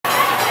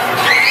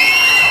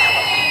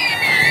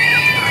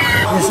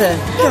said,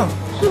 go.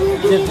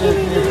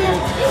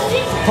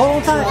 Hold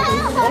on tight.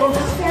 For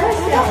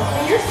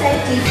your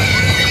safety.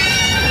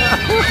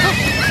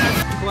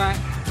 Quack.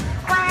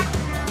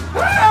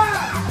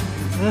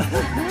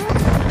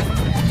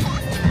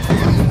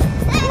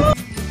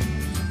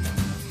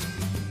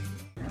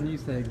 Can you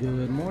say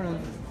good morning?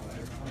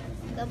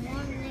 Good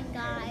morning,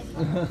 guys.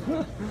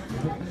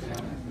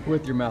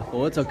 With your mouth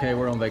full. It's okay,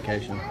 we're on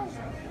vacation.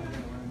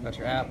 Got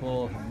your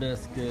apple,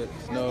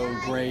 biscuits, no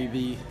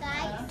gravy.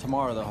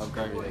 Tomorrow they'll have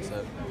gravy, they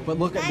said. But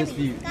look at this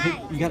view.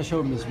 You gotta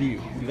show them this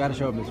view. You gotta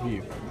show them this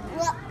view.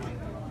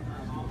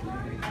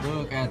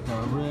 Look at the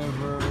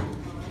river.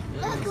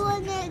 Look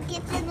when it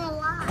gets in the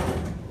line.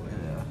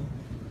 Yeah.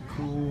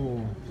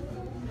 Cool.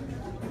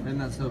 Isn't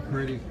that so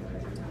pretty?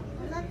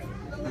 Look.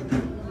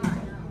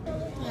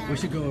 Yeah. We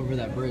should go over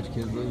that bridge,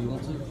 Kinsley. You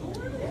want to?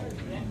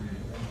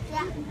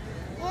 Yeah. You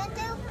want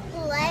to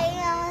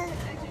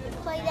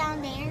play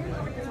down there?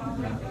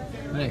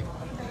 Hey.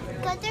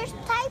 Because there's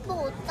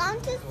tadpoles.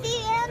 Don't you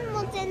see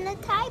animals in the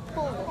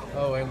tadpole?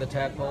 Oh, and the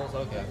tadpoles?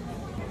 Okay.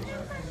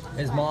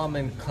 Is Mom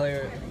and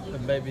Claire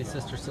and baby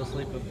sister still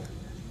sleeping?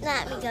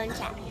 Let me go and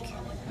check.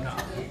 No.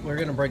 We're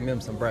going to bring them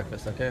some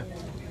breakfast, okay?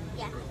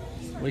 Yeah.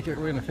 We're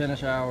going to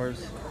finish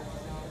ours.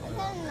 I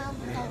don't know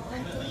if I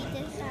want to eat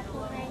this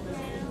apple right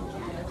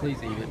now.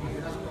 Please eat it.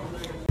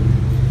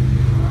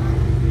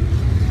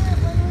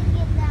 When we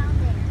get down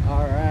there.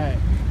 All right.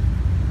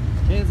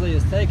 Kinsley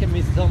is taking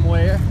me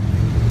somewhere.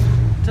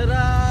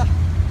 Ta-da!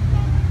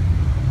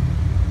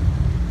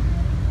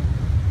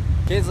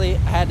 Kinsley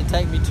had to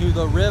take me to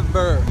the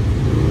river.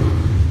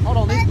 Hold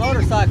on, these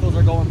motorcycles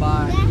are going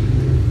by.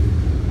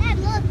 Dad,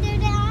 look, they're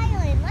the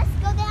island. Let's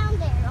go down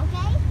there,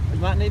 okay? You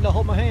might need to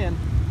hold my hand.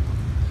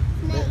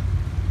 Snake.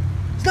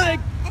 Snake!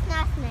 It's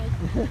not a snake.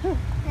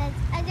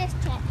 I just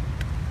checked.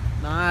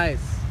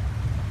 Nice.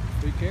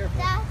 Be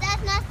careful.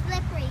 That's not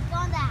slippery. Go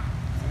on that.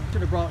 You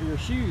should have brought your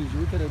shoes.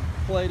 We could have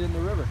played in the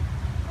river.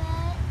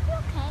 But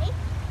okay.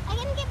 I'm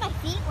gonna get my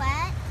feet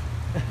wet.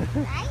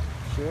 Right?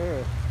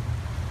 Sure.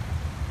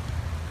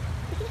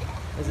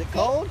 Is it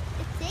cold?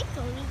 It's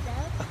tickly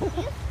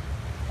though.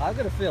 I'm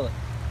gonna feel it.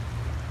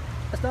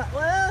 It's not,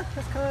 well,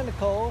 it's kind of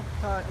cold,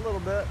 a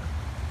little bit.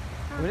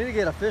 We need to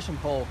get a fishing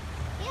pole.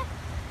 Yeah,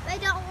 but I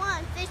don't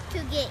want fish to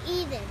get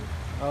eaten.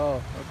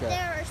 Oh, okay.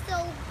 They're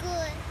so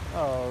good.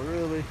 Oh,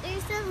 really?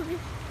 They're so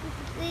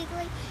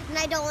wiggly, and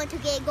I don't want to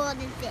get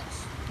golden fish.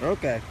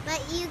 Okay.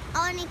 But you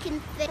only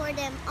can fish for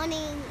them only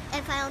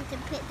if I want to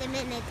put them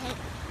in a tank.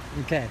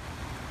 Okay.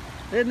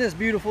 Isn't this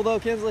beautiful though,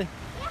 Kinsley?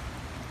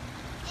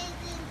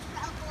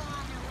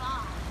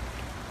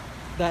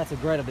 That's a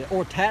great idea.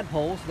 Or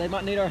tadpoles, they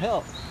might need our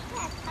help.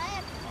 Yeah,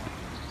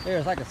 tadpoles.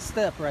 There's like a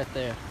step right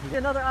there. Get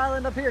another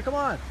island up here, come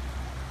on.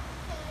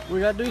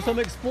 We gotta do some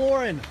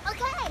exploring.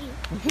 Okay.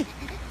 There's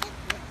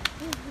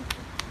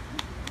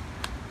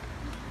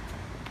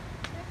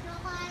no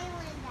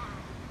island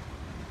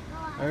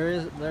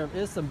there.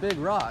 There is some big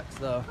rocks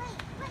though. Wait, I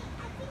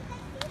think I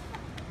see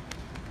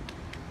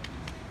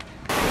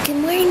something.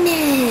 Good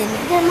morning.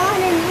 Good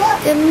morning, look.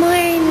 Good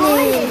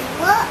morning.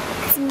 Look.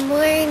 Good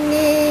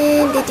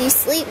morning. Did you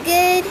sleep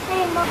good?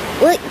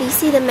 Look, do you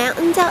see the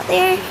mountains out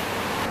there?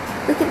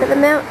 Look at the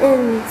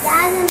mountains.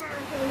 That's a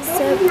mountain.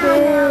 So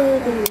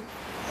pretty.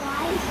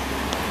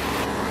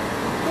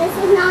 This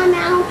is not a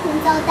mountain,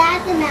 so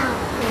that's a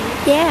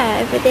mountain.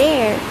 Yeah, over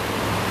there.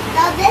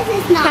 So this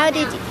is not How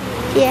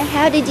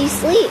did you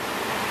sleep?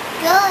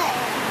 good.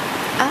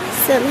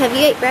 Awesome. Have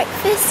you ate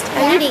breakfast?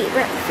 I need to eat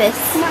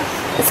breakfast. Come on.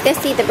 Let's go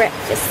see the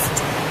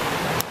breakfast.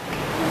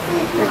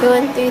 We're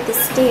going through the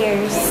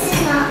stairs.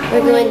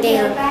 We're going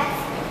down.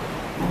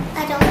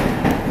 I don't know.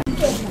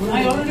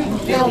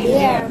 Now we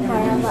are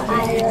part of the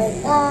island.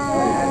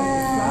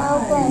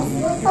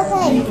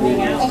 Okay.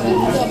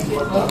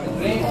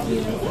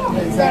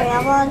 Sorry,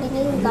 I'm on the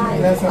new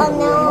guys. Oh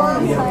no,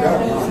 I'm part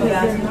of it. We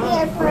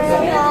are part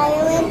of the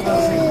island too.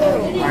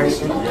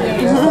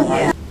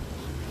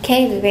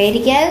 Okay, we ready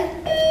to go?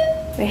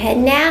 We're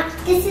heading out.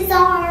 This is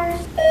ours.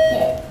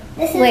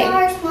 This is Wait.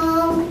 ours,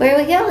 Mom. Where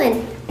are we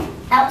going?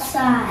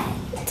 Outside.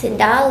 To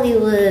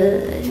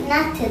Dollywood.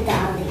 Not to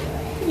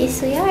Dollywood.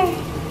 Yes, we are.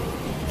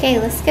 Okay,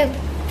 let's go.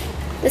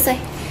 This way.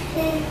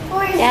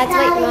 Dad's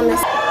waiting on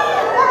us.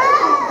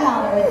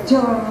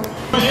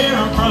 Where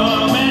I'm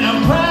from, and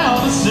I'm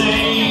proud to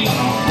say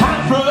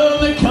I'm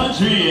from the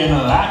country and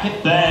I like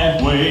it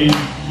that way.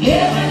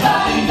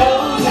 Everybody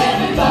knows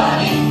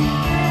everybody.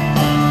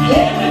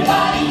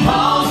 Everybody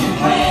calls you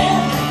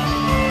friend.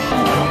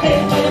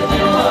 And when we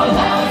run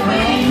how it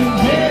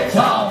rains, hear it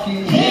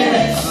talking, hear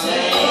it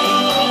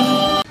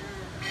sing.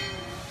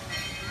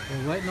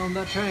 We're waiting on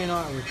that train,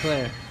 aren't we,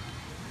 Claire?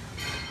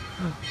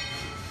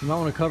 You might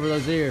want to cover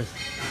those ears.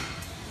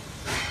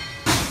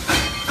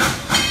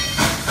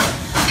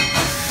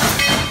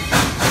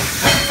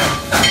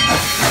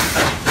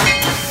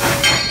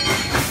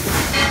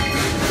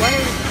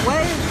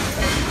 Wave!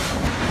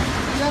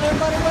 You got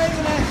everybody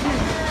waving at you.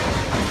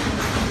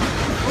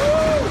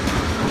 Woo!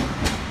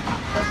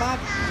 Say bye.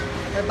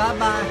 Say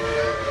bye-bye.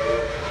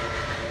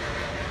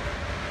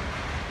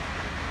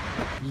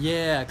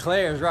 Yeah,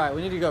 Claire's right.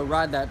 We need to go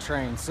ride that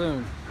train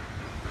soon.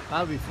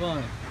 That'll be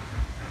fun.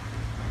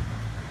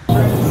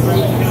 Hold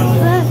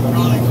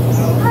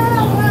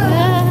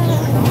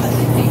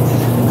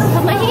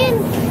my hand.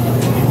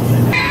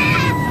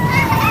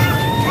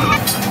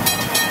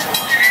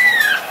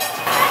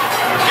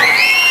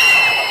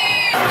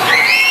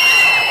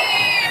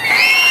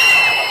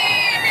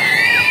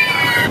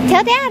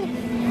 Tell Dad.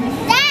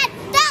 Dad,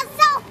 that's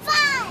so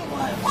fun!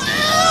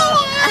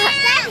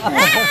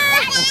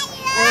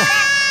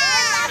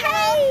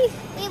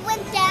 We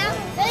went down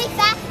really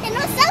fast and it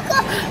was so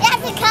cool. You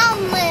have to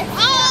come with.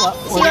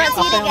 She wants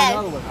you to go.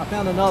 I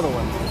found another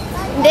one.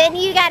 Then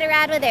you got to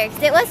ride with her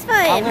because it was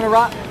fun. I'm gonna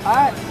ride. All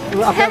right.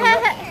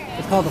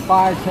 It's called the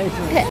Fire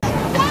Chaser.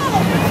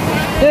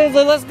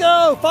 Kinsley, let's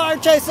go! Fire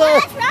Chaser!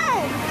 Let's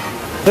run!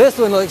 This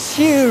one looks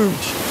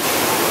huge.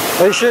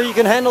 Are you sure you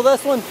can handle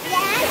this one?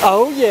 Yes.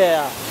 Oh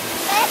yeah.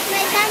 That's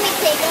my tummy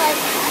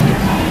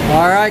tickle.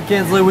 All right,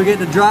 Kinsley, we get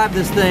to drive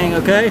this thing,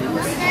 okay?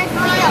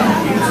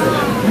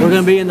 We're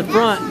gonna be in the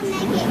front.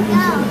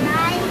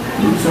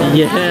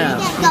 Yeah.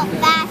 Go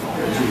fast.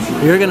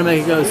 You're gonna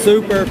make it go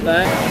super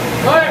fast.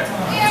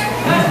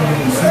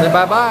 Say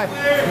bye-bye.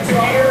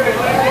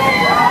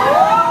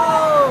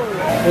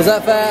 Was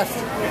that fast?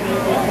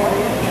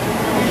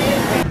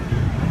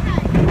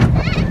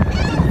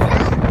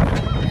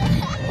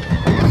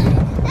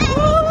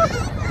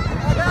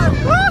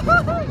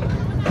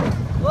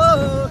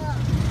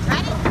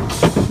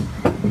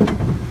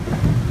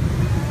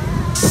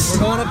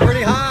 We're going up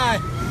pretty high.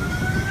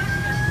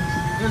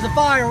 There's a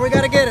fire. We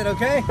gotta get it,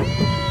 okay?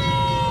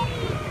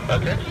 Okay. We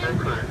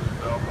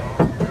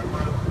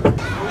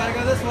gotta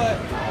go this way.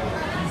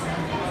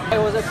 Hey,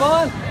 was it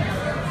fun?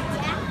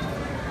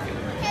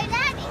 Hey,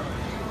 Daddy.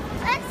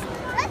 Let's do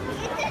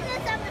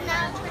something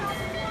else.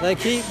 They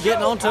keep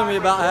getting on to me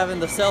about having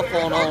the cell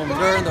phone on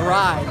during the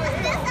ride. Let's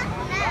do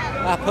something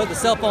else. I put the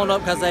cell phone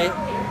up because they,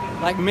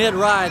 like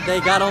mid-ride,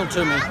 they got on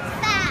to me.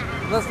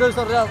 Fast. Let's do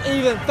something else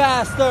even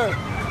faster.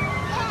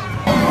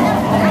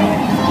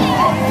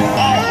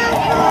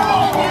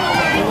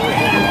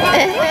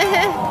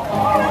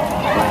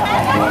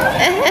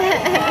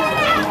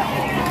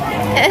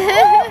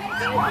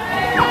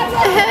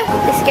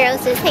 This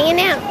girl's just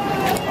hanging out.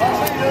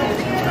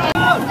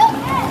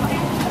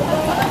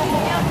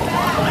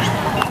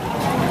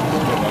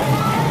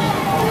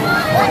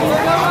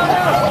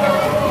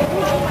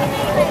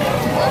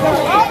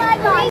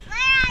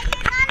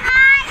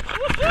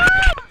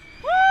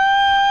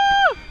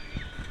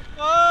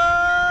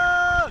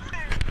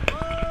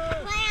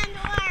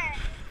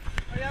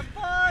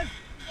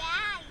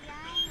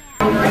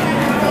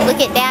 Look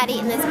at Dad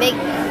eating this big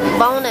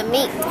bone of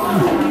meat.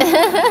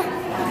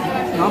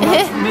 Not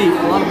much meat, a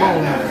lot of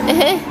bone.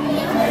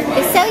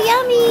 It's so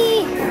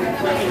yummy.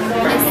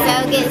 It's so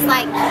good. It's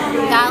like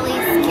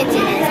Dolly's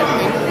Kitchen or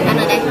something. I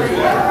don't know.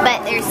 But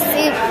their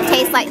soup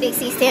tastes like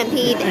Dixie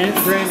Stampede Aunt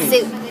Granny's.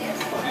 soup.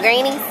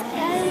 Granny's?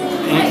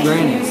 Aunt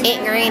Granny's.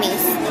 Aunt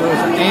Granny's. So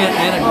it's an aunt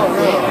and a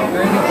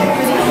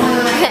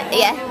granny.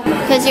 Yeah,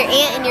 because your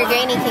aunt and your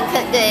granny can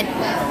cook good.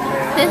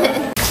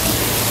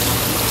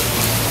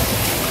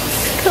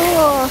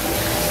 Cool.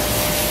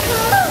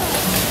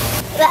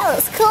 That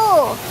looks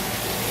cool.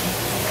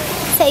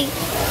 Say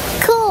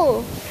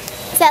cool.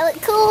 Does that look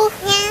cool?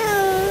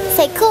 Yeah.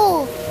 Say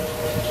cool.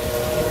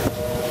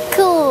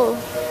 Cool.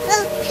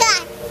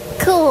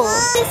 Cool.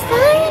 Is this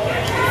fun?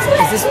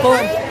 Is this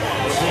fun?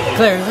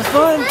 Claire, is this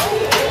fun?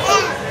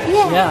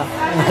 Yeah. Yeah.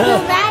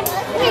 Ride.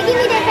 Here, give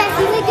me that fast.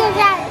 You need to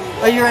ride.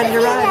 Are you ready to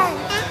ride?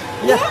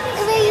 Yeah.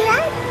 Where you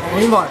ride?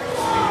 Any more?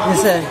 You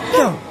say,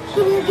 go.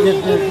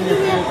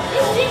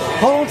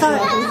 Hold on tight.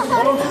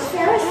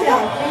 Carousel.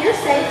 For your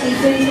safety,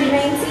 please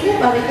remain seated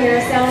while the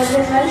carousel is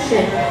in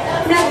motion.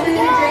 No food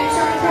or drinks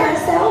on the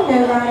carousel,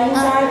 no riding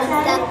side,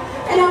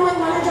 and only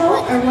one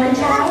adult or one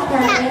child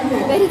per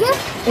animal. Ready to go?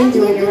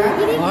 Enjoy your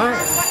ride. All right.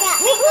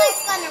 Yeah, we was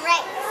gonna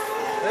race.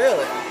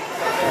 Really?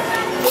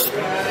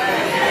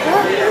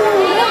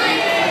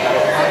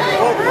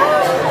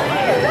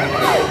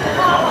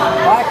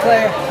 Bye,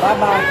 Claire.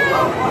 Bye-bye.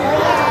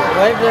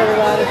 Wave to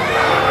everybody.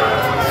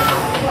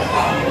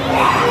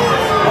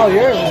 Oh,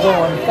 yours is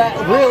going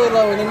really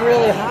low and then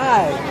really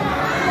high.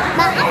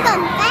 But I'm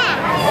going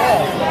fast.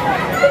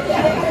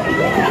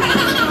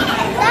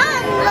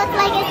 Some look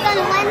like it's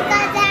going one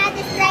side that has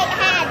a straight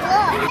head.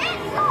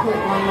 Look.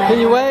 Can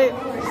you wave?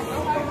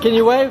 Can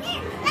you wave?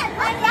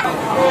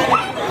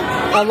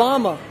 A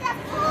llama.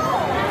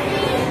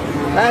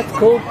 That's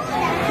cool.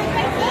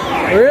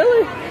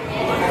 Really?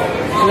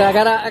 Yeah,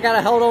 I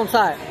gotta hold on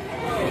tight.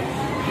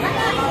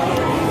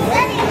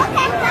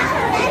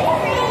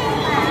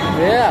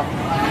 Yeah.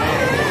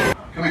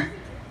 Come here.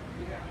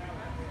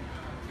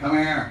 Come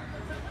here.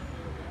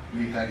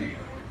 Leave that here.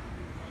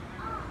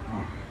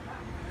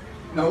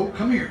 No,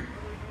 come here.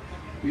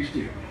 Be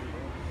still.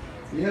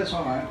 Yeah, it's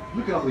all right.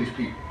 Look at all these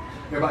people.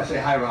 Everybody say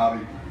hi,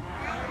 Robbie.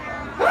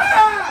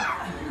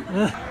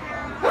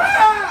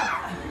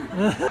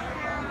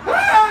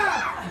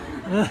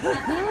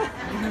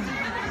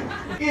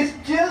 It's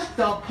just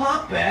a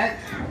puppet.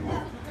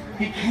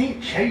 He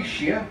can't chase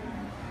you.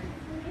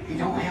 He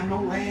don't have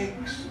no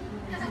legs.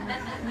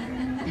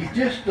 He's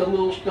just a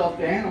little stuffed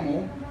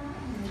animal.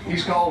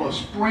 He's called a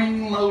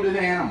spring-loaded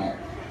animal.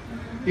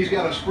 He's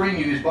got a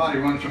spring in his body,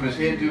 runs from his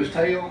head to his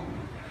tail.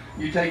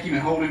 You take him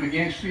and hold him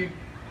against you.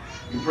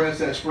 You press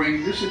that spring,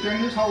 you just sit there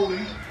and just hold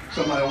him.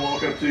 Somebody will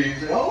walk up to you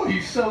and say, oh,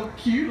 he's so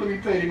cute, let me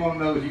pat him on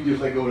the nose. You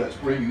just let go of that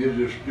spring and he'll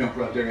just jump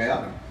right there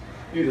at him.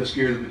 He'll just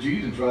scare the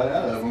bejesus right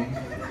out of him.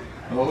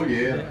 Oh,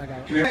 yeah.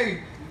 Come here.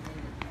 Hey,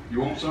 you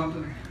want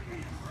something?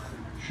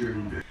 Sure you do.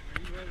 Are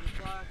you ready to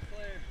fly,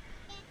 Claire?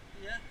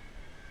 Yeah?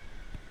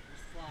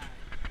 Let's fly.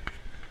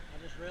 I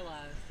just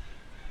realized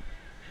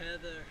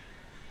Heather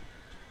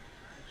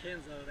and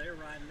Kinzo, they were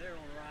riding their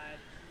own ride.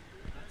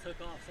 I took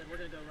off, said we're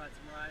going to go ride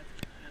some rides,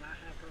 and I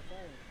have her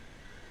phone.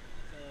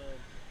 So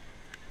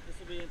this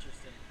will be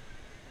interesting.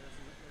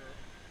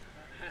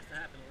 It has to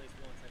happen at least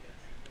once, I guess.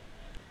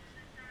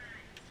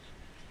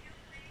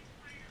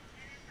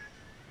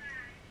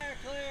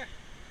 Claire!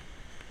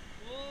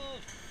 Whoa!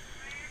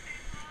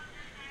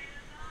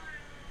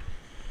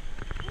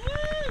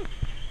 Woo!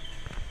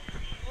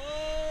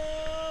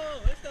 Whoa!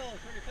 This going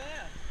pretty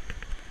fast.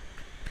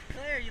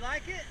 Claire, you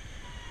like it?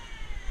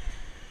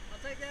 I'll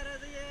take that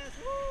as a yes.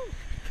 Woo!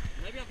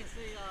 Maybe I can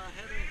see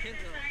Heather and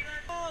Kinzo.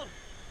 Oh!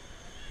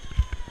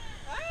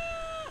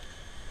 Ah!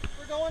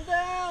 We're going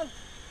down!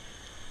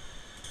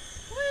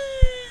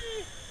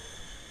 Whee!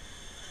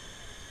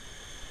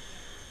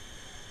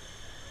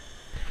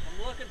 I'm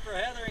looking for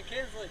Heather and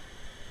Kinsley.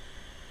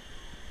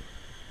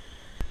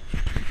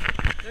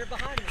 They're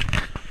behind me.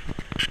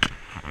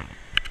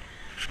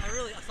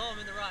 I saw them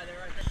in the ride. They're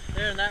right there.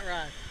 They're in that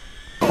ride.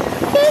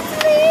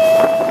 Kinsley!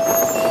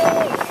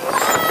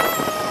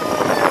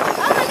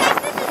 Oh my gosh,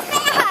 this is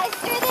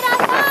faster than I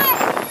thought!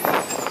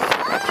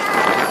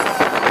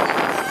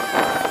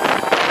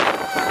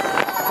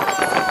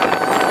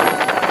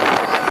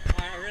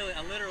 I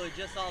literally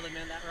just saw them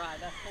in that ride.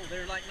 That's cool.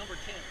 They're like number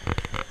 10.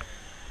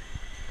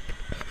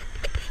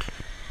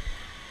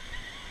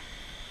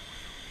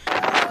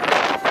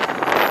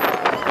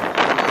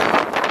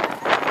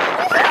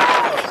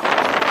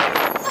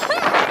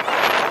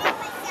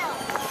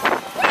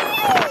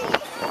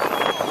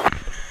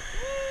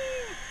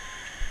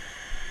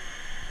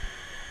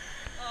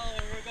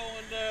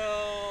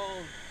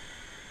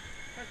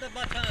 The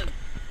button.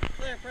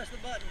 Claire, press the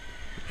button.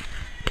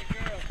 Good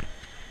girl.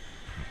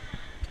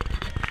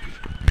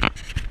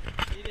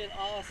 You did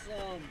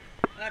awesome.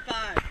 High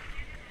five.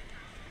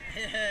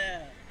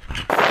 Yeah.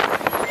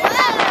 Whoa!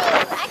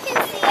 I can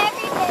see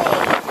everything.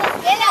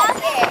 Let's get out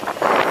there.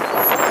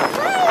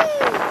 Woo!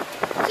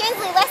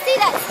 Kinsley, let's see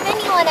that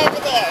spinny one over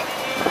there.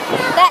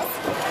 That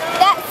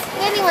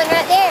spinny one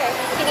right there.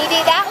 Can you do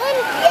that one?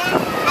 Yeah,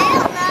 I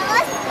don't know,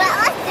 but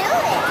let's do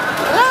it.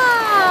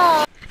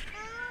 Wow!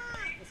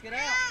 Let's get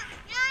out.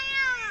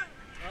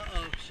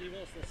 Uh-oh, she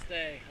wants to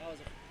stay. I was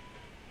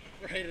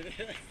afraid of this.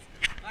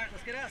 Alright,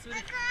 let's get out,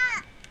 sweetie.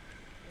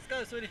 Let's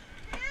go, sweetie.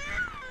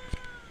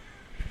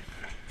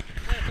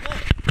 Claire, come on.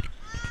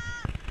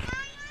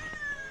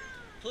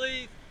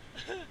 Please.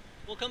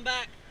 We'll come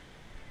back.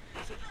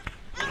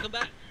 We'll come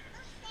back.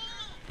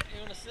 You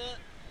want to sit?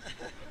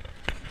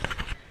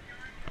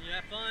 You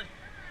have fun?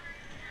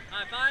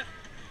 High five?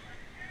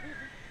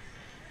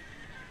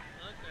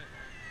 Okay.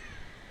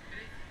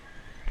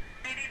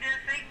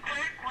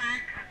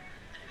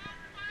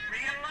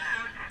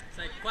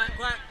 Say quack,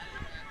 quack.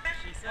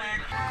 She said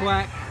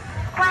quack.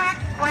 Quack,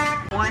 quack.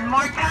 One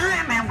more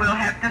time and we'll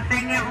have to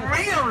sing it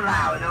real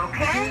loud,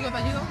 okay?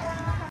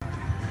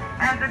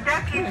 As the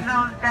ducky's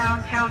nose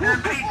down,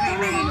 children, please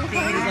remain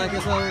seated. Like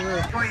it's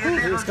over. For your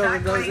little He's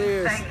covering those ducklings,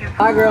 ears. thank you for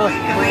Hi, girl.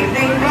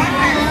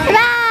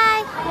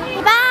 Bye!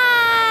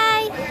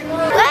 Bye!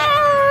 Woo!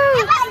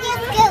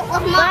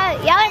 Whoa,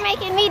 y'all are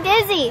making me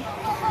dizzy.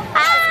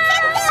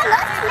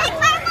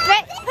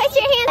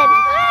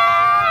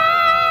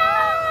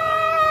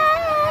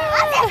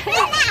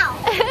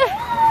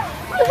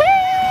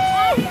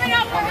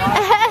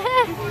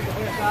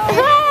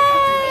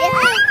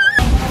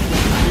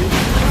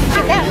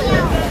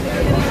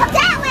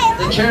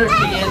 Put your hand in. The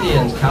Cherokee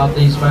Indians called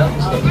these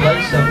mountains the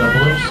place of the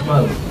blue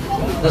smoke.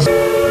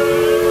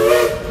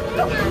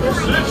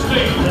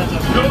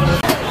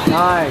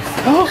 Nice.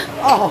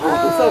 Oh,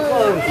 we're so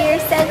close. You're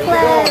so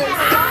close.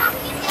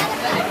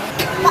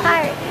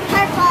 Heart.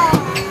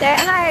 Purple. They're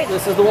at heart.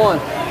 This is the one.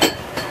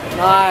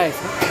 Nice.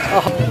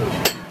 Oh.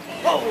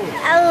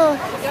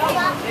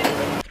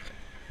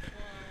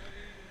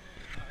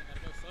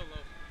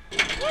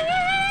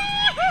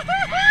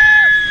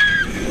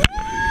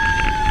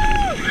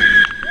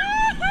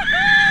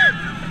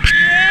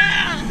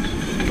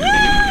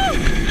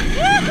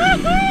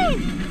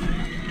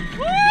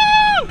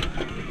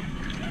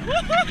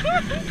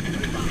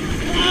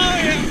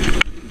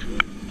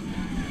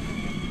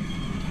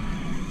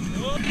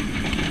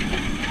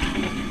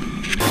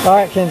 All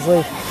right,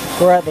 Kinsley,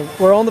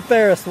 we're on the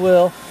Ferris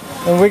wheel,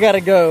 and we got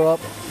to go up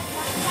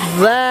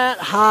that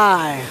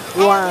high.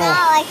 Wow.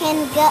 I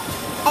can go.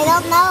 I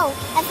don't know.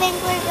 I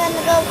think we're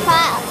gonna go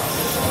fast.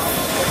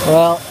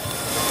 Well,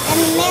 In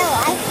the middle.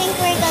 I think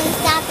we're going to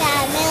stop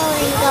at the middle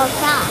and go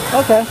across.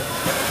 Okay.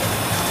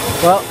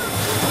 Well,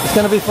 it's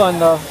gonna be fun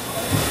though.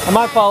 I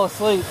might fall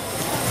asleep.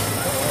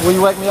 Will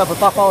you wake me up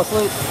if I fall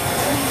asleep?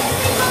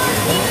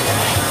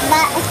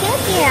 But I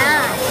can't see your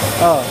eyes.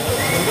 Oh.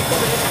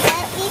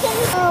 But we can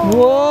go.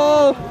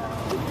 Whoa!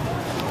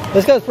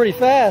 This goes pretty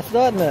fast,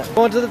 doesn't it?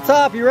 Going to the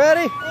top, you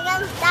ready? We're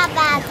going to stop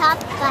at the top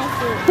by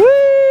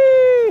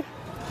Whee!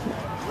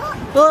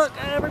 Look,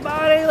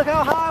 everybody, look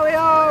how high we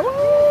are!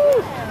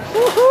 Woo!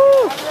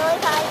 Woohoo! really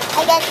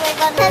high. I guess we're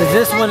going to...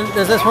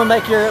 Does this one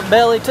make your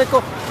belly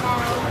tickle?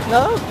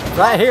 No?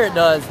 Right here it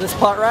does. This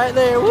part right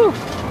there, woo!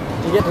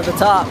 You get to the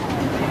top.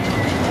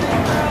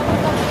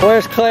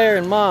 Where's Claire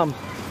and Mom?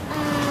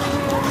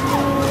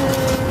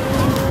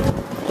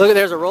 Look,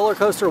 there's a roller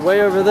coaster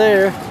way over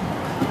there.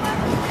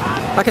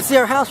 I can see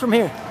our house from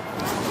here.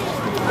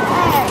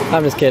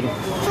 I'm just kidding. You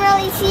can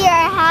really see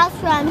our house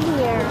from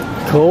here.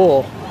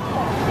 Cool.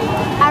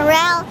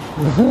 Around.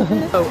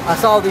 So I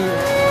saw the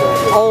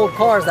old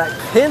cars that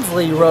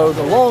Kinsley rode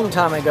a long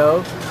time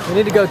ago. We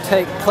need to go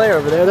take Claire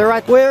over there. They're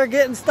right. We're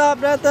getting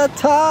stopped at the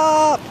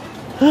top.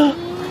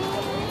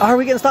 Are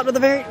we getting stopped at the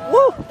very?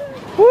 Woo!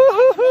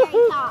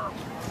 Woo! Top.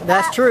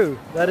 That's true.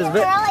 That is You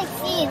very. can really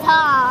see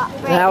top.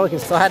 Right? Now we can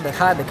still had to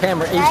hide the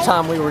camera each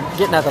time we were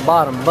getting at the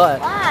bottom, but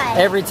Why?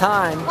 every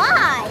time,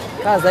 Why?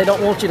 guys, they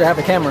don't want you to have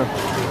a camera.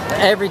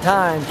 Every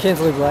time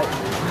Kinsley was like,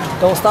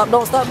 "Don't stop!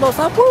 Don't stop! Don't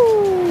stop!"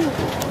 Woo!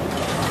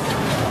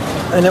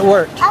 And it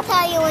worked. I'll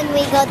tell you when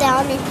we go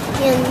down and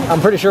I'm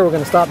pretty sure we're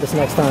going to stop this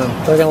next time.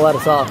 They're going to let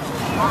us off.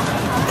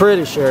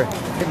 Pretty sure.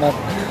 Get my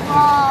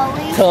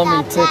we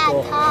tummy stopped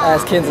tickle, at top.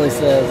 as Kinsley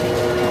says.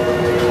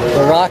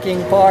 The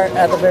rocking part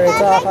at the very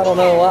top, I don't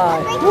know why.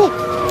 And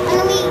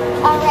we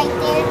are right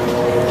there.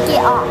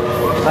 Get off.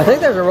 I think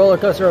there's a roller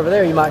coaster over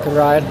there you might could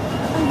ride.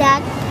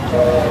 Dad.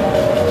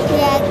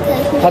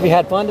 Yeah, Have you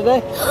had fun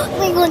today?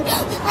 we're going.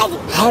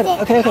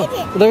 Okay.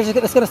 Well,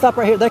 it's going to stop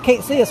right here. They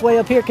can't see us way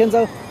up here,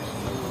 Kinzo.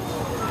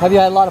 Have you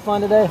had a lot of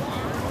fun today?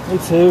 Me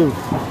too.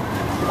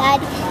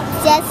 Dad,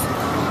 just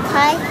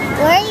hide.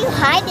 Where are you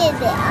hiding it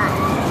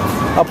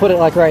at? I'll put it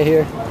like right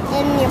here.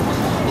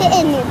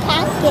 In your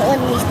basket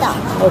when we stop.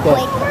 Okay.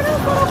 Wait.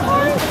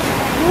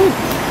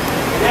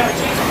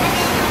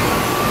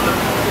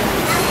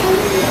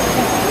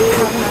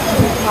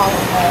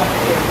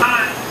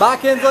 Bye,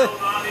 Kinsley.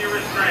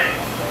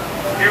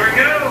 Here we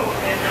go.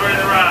 Enjoy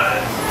the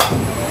ride.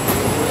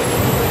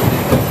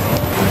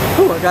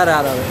 Ooh, I got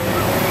out of it.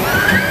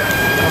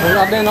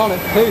 I've been on it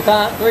 3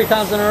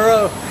 times in a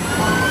row.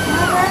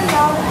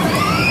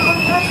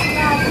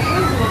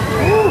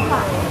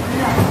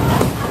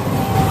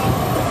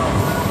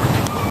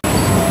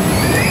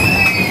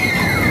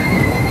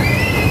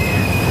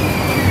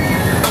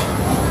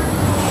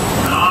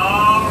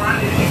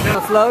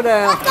 Slow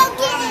down. Let's go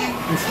get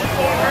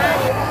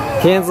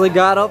it. Kinsley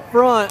got up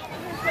front.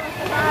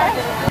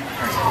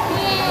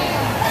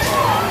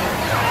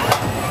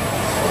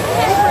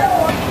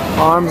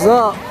 Arms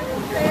up.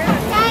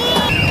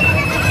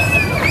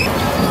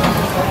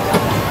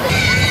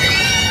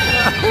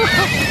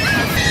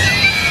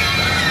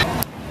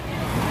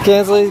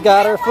 Kinsley's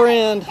got her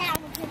friend.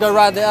 Go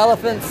ride the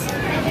elephants. Let's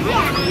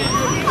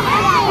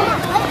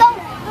go.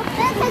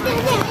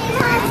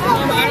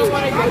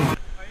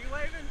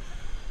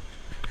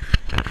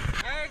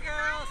 Hey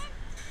girls!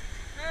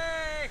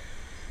 Hey!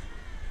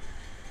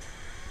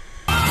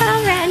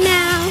 All right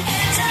now.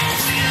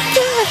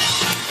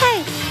 Hey.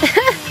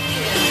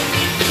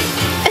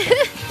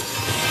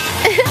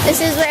 This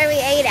is where we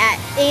ate at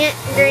Aunt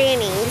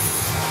Granny's.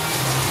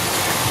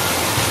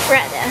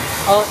 Right there.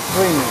 Aunt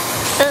Green.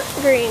 Aunt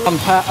Green.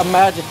 I'm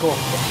magical.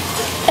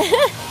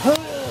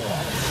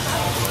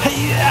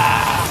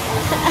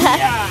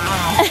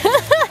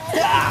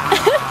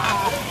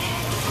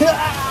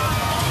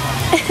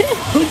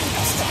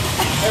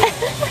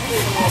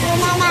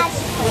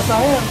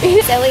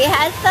 So we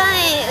had fun.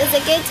 It was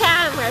a good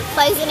time. We're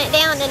closing it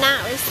down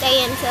tonight. We're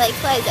staying until they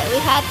close it. We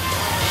had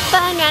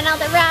fun, ran all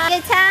the rides.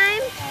 Good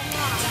time?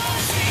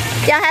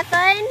 Y'all have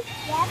fun?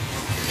 Yep.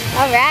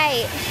 All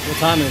right. What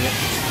time is it?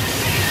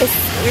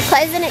 We're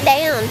closing it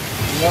down.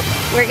 Yep.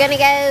 We're gonna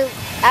go,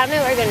 I don't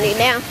know what we're gonna do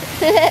now.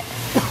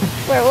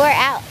 We're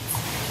out.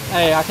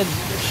 Hey, I could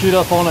shoot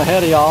up on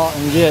ahead of y'all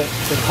and get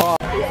the car.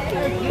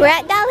 We're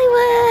at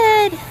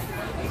Dollywood.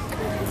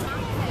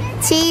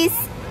 Cheese.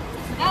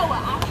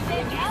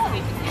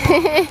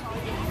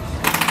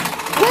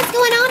 What's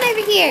going on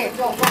over here?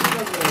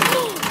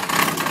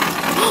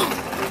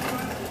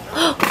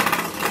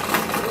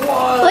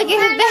 Look at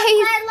her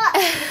face.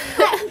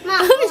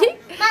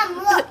 Mom,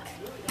 look.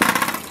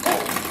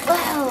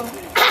 Wow.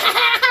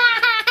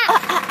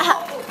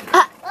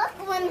 Look,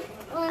 when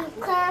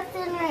Claire's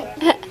sitting right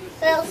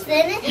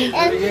here,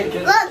 and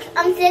look,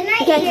 I'm sitting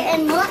right here,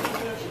 and look,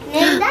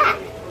 there's that.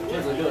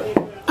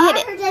 Hit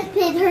it. Her just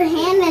put her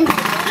hand in,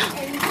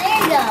 and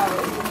there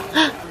goes.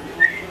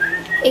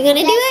 You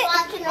gonna do Just it?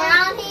 walking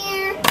around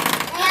here,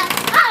 and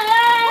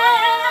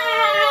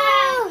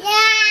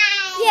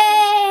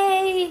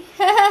Yay!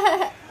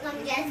 I'm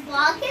just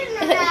walking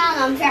around.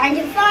 I'm I'm trying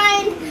to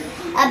find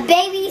a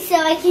baby so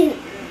I can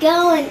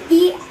go and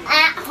eat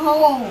at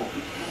home.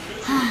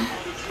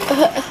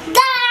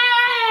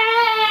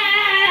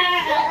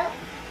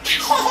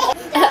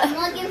 I'm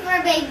looking for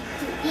a baby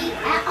to eat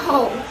at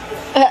home.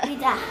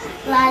 Lida,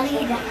 la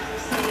lida.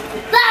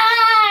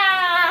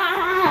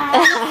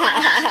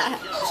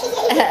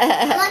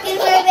 I'm looking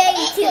for a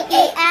baby to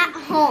eat at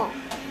home.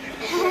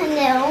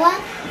 No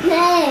one,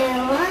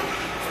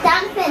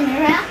 stomping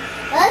around,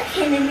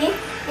 looking at me,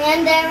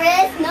 and there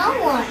is no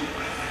one.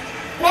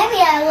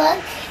 Maybe I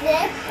look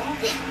there.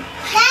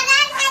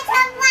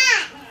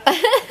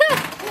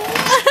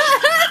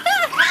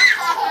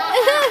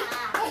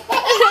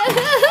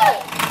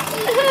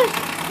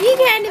 You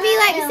trying to be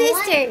like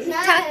sister,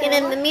 talking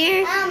in the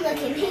mirror. I'm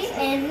looking here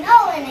and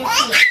no one is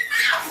here.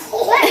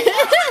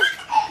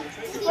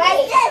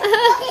 Right?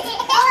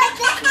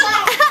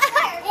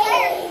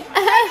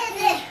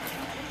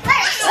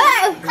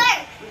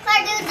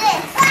 Claire, do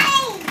this.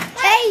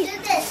 Hey, Do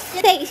this. I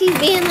think she's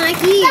being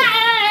like you.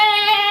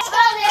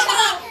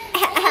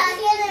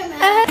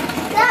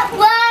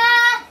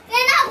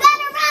 Then I'm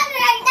gonna run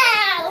right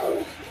now.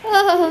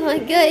 Oh my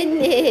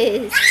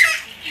goodness.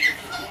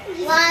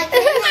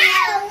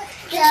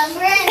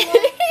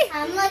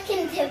 I'm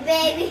looking to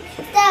baby.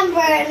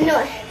 Number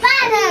north.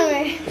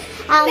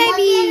 I'm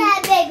looking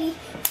at baby.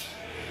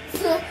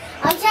 So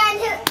I'm trying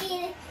to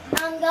eat it.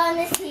 I'm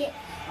gonna see it.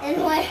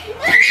 And where is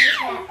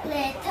that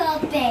little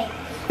baby?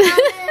 I'm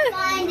gonna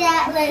find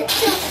that little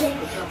thing.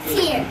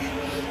 Here.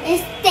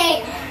 It's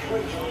there.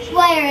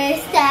 Where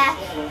is that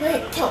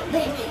little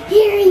baby?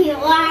 Here you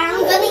are.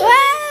 I'm gonna eat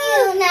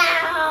you now.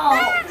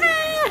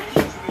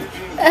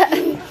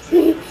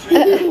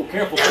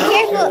 Careful.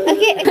 Careful.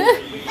 Okay.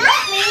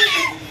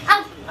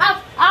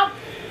 Up.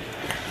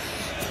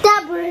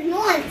 Stubborn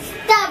one.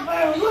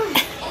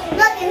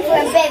 Looking for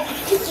a baby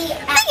to eat.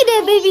 Look at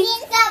that baby.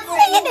 Stubborn.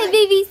 Look at that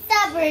baby.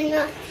 Stubborn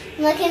one.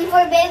 Looking for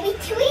a baby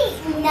to eat.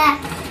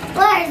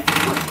 Where's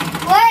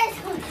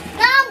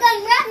now I'm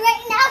gonna run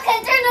right now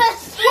because they're gonna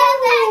step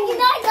back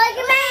and act like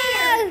a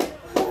man.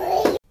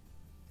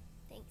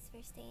 Thanks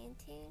for staying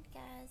tuned,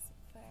 guys,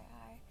 for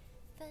our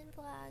fun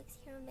vlogs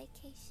here on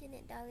vacation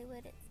at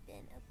Dollywood. It's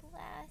been a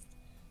blast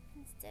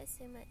and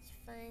so much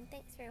fun.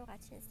 Thanks for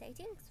watching and stay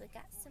tuned because we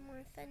got some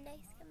more fun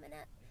days coming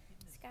up.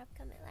 Subscribe,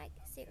 comment, like,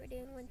 see what we're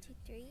doing 1, 2,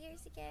 3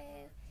 years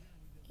ago.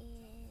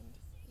 And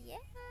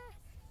yeah,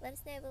 let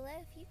us know below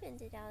if you've been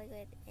to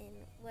Dollywood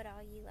and what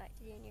all you like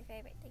to do and your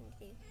favorite thing to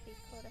do. It'd be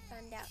cool to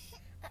find out.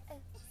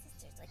 Uh-oh,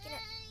 sister's looking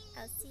up.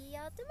 I'll see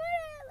y'all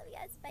tomorrow. Love you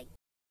guys. Bye.